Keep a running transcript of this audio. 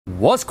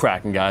What's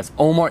cracking, guys?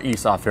 Omar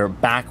Isaf here,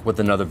 back with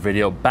another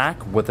video,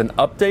 back with an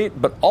update,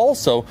 but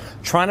also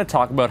trying to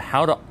talk about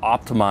how to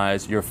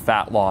optimize your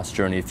fat loss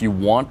journey. If you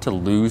want to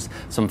lose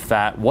some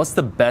fat, what's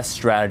the best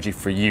strategy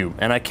for you?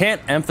 And I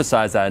can't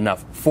emphasize that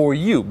enough, for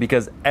you,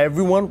 because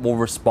everyone will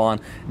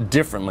respond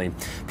differently.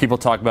 People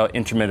talk about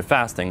intermittent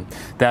fasting.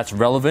 That's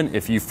relevant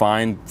if you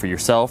find for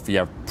yourself you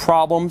have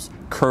problems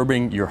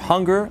curbing your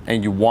hunger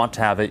and you want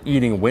to have an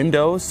eating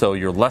window so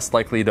you're less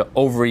likely to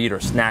overeat or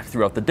snack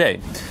throughout the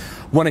day.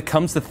 When it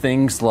comes to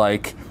things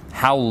like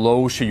how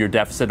low should your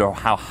deficit or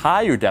how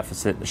high your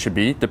deficit should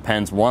be,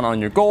 depends one on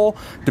your goal,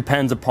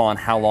 depends upon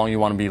how long you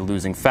want to be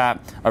losing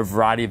fat, a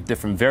variety of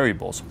different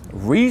variables.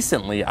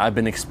 Recently, I've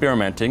been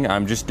experimenting.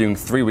 I'm just doing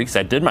 3 weeks.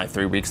 I did my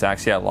 3 weeks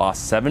actually. I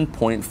lost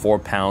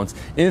 7.4 pounds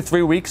in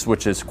 3 weeks,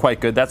 which is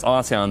quite good. That's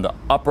honestly on the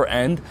upper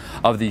end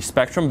of the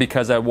spectrum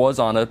because I was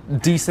on a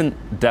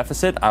decent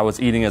deficit. I was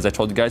eating, as I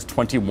told you guys,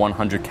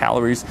 2,100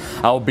 calories.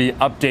 I'll be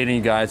updating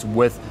you guys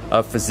with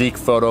a physique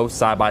photo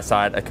side by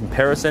side, a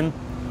comparison.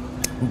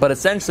 But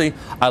essentially,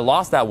 I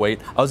lost that weight.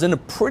 I was in a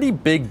pretty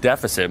big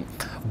deficit.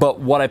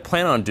 But what I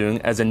plan on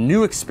doing as a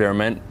new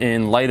experiment,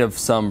 in light of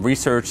some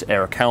research,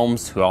 Eric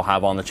Helms, who I'll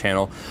have on the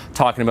channel,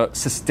 talking about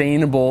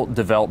sustainable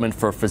development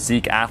for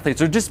physique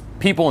athletes, or just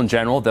people in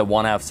general that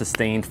want to have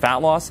sustained fat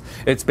loss.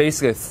 It's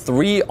basically a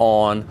 3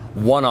 on,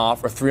 1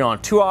 off, or 3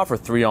 on, 2 off, or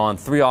 3 on,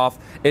 3 off.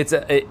 It's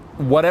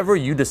whatever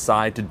you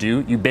decide to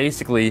do, you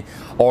basically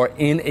are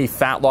in a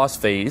fat loss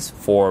phase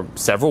for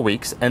several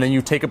weeks, and then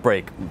you take a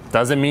break.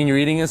 Doesn't mean you're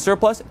eating in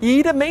surplus, you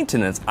eat at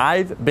maintenance.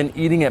 I've been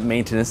eating at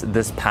maintenance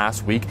this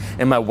past week,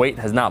 and my weight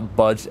has not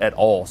budged at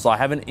all. So I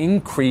haven't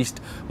increased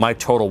my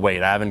total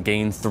weight. I haven't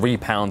gained 3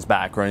 pounds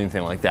back or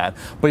anything like that,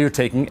 but you're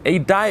taking a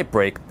diet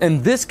break.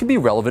 And this could be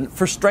relevant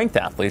for strength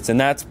athletes, and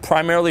that's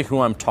primarily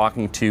who I'm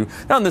talking to,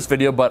 not in this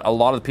video, but a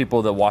lot of the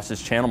people that watch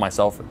this channel,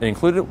 myself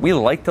included, we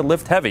like to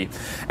lift heavy.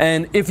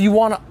 And if you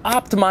want to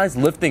optimize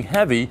lifting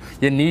heavy,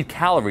 you need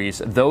calories.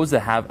 Those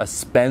that have a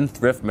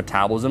spendthrift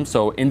metabolism,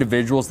 so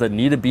individuals that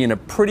need to be in a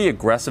pretty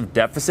aggressive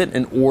deficit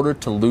in order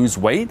to lose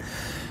weight,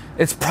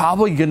 it's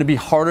probably going to be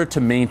harder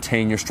to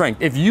maintain your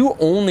strength. If you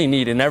only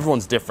need, and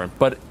everyone's different,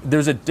 but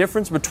there's a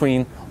difference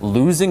between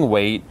losing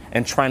weight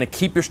and trying to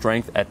keep your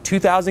strength at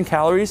 2,000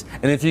 calories,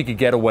 and if you could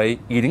get away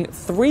eating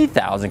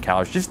 3,000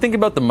 calories. Just think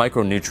about the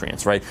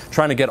micronutrients, right?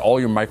 Trying to get all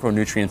your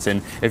micronutrients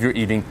in if you're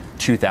eating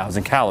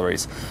 2,000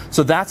 calories.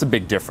 So that's a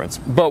big difference.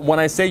 But when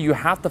I say you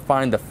have to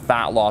find the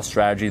fat loss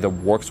strategy that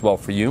works well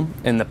for you,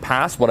 in the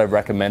past, what I've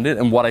recommended,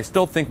 and what I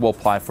still think will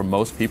apply for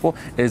most people,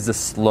 is the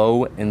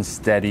slow and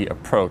steady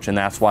approach. And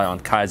that's why on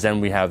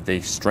Kaizen, we have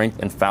the strength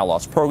and fat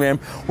loss program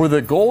where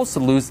the goal is to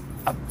lose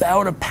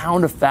about a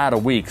pound of fat a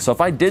week. So if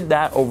I did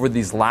that over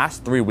these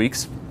last 3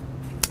 weeks,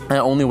 I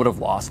only would have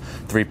lost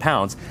 3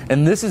 pounds.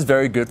 And this is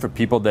very good for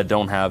people that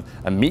don't have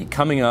a meet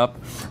coming up,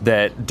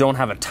 that don't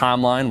have a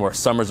timeline where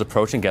summer's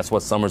approaching. Guess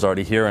what? Summer's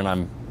already here, and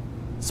I'm,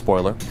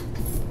 spoiler,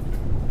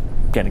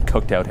 getting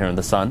cooked out here in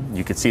the sun.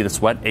 You can see the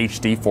sweat,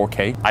 HD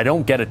 4K. I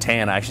don't get a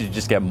tan. I actually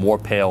just get more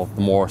pale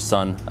the more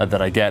sun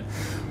that I get.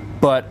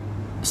 But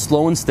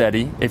slow and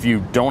steady, if you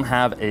don't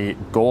have a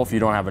goal, if you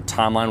don't have a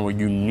timeline where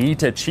you need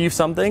to achieve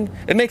something,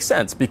 it makes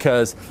sense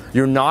because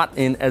you're not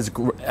in as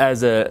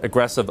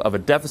aggressive of a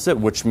deficit,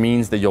 which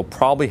means that you'll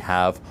probably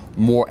have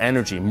more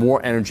energy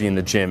in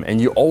the gym. And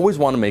you always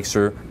want to make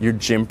sure your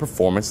gym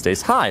performance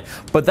stays high.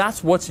 But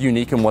that's what's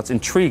unique and what's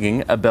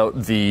intriguing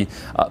about the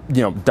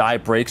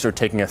diet breaks or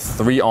taking a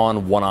 3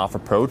 on, 1 off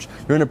approach.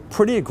 You're in a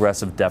pretty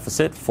aggressive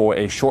deficit for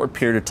a short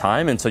period of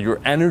time, and so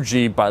your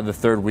energy by the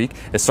 3rd week,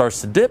 it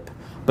starts to dip.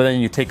 But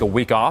then you take a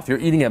week off, you're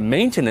eating at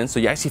maintenance,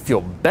 so you actually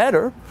feel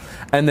better,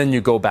 and then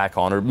you go back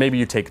on, or maybe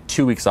you take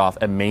 2 weeks off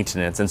at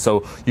maintenance, and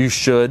so you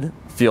should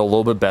feel a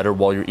little bit better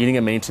while you're eating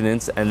at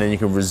maintenance, and then you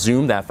can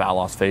resume that fat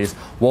loss phase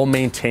while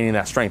maintaining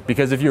that strength.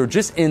 Because if you're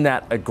just in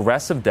that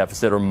aggressive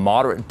deficit or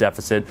moderate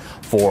deficit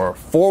for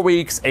 4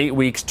 weeks, 8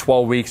 weeks,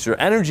 12 weeks, your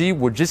energy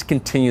would just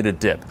continue to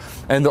dip.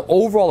 And the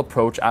overall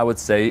approach, I would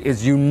say,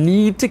 is you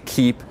need to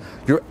keep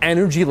your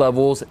energy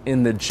levels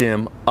in the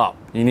gym up.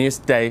 You need to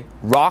stay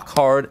rock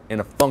hard in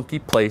a funky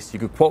place. You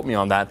could quote me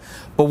on that.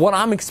 But what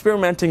I'm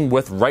experimenting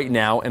with right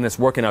now, and it's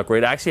working out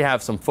great, I actually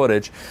have some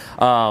footage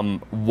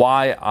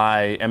why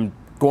I am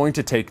going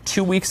to take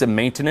 2 weeks of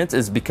maintenance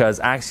is because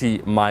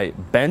actually my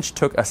bench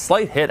took a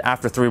slight hit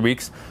after 3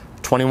 weeks.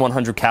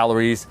 2,100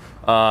 calories,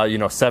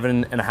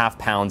 7.5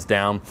 pounds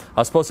down.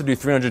 I was supposed to do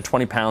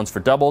 320 pounds for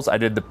doubles. I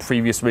did the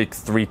previous week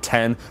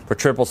 310 for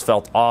triples,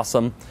 felt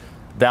awesome.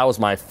 That was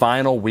my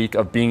final week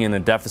of being in a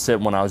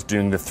deficit when I was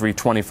doing the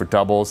 320 for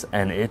doubles,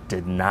 and it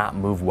did not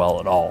move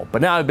well at all.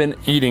 But now I've been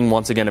eating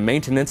once again at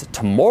maintenance.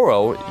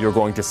 Tomorrow, you're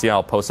going to see,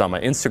 I'll post on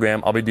my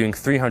Instagram, I'll be doing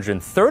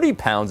 330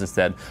 pounds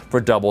instead for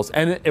doubles,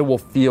 and it will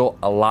feel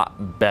a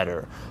lot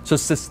better. So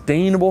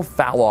sustainable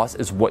fat loss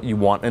is what you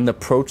want, and the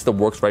approach that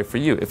works right for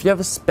you. If you have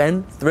a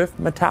spendthrift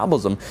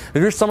metabolism,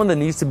 if you're someone that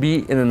needs to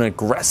be in an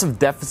aggressive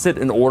deficit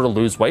in order to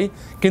lose weight,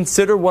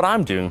 consider what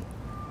I'm doing.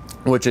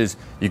 which is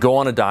you go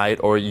on a diet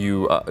or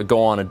you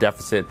go on a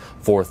deficit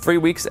for 3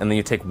 weeks and then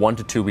you take 1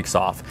 to 2 weeks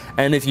off.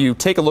 And if you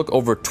take a look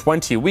over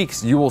 20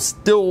 weeks, you will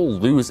still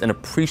lose an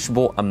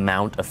appreciable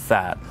amount of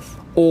fat.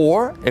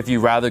 Or if you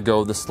rather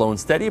go the slow and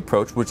steady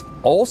approach, which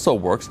also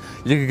works,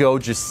 you could go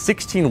just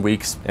 16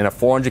 weeks in a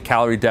 400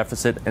 calorie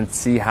deficit and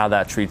see how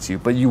that treats you.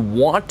 But you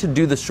want to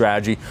do the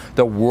strategy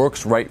that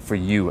works right for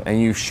you,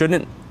 and you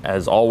shouldn't,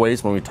 as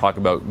always, when we talk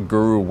about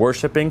guru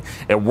worshipping,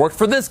 it worked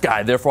for this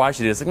guy, therefore I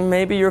should do this. Like,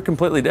 maybe you're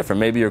completely different.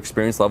 Maybe your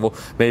experience level,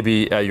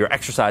 maybe your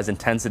exercise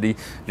intensity,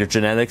 your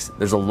genetics.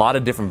 There's a lot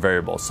of different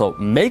variables. So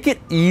make it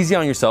easy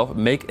on yourself.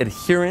 Make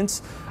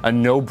adherence a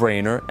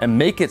no-brainer, and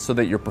make it so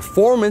that your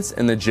performance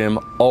in the gym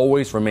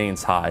always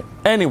remains high.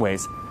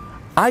 Anyways,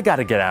 I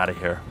gotta get out of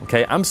here,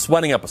 okay? I'm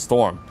sweating up a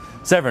storm.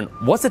 Severin,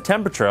 what's the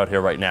temperature out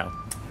here right now?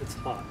 It's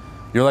hot.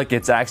 You're like,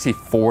 it's actually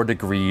 4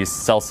 degrees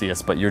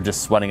Celsius, but you're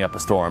just sweating up a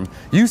storm.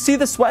 You see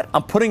the sweat?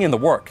 I'm putting in the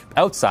work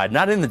outside,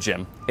 not in the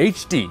gym.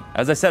 HD,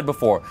 as I said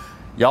before,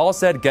 y'all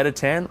said get a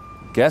tan.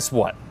 Guess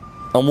what?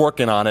 I'm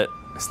working on it.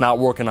 It's not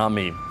working on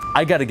me.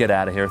 I gotta get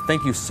out of here.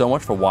 Thank you so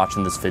much for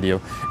watching this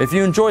video. If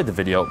you enjoyed the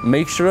video,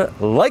 make sure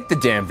to like the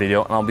damn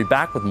video, and I'll be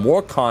back with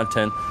more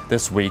content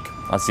this week.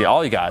 I'll see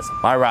all you guys,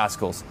 my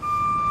rascals,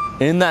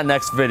 in that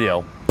next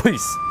video.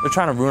 Peace. They're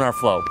trying to ruin our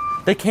flow.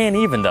 They can't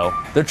even though.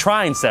 They're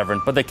trying,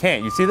 Severin, but they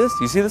can't. You see this?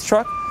 You see this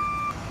truck?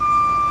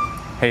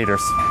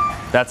 Haters.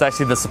 That's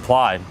actually the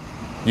supply.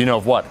 You know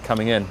of what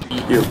coming in.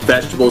 Eat your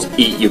vegetables,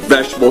 eat your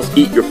vegetables,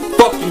 eat your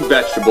fucking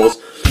vegetables.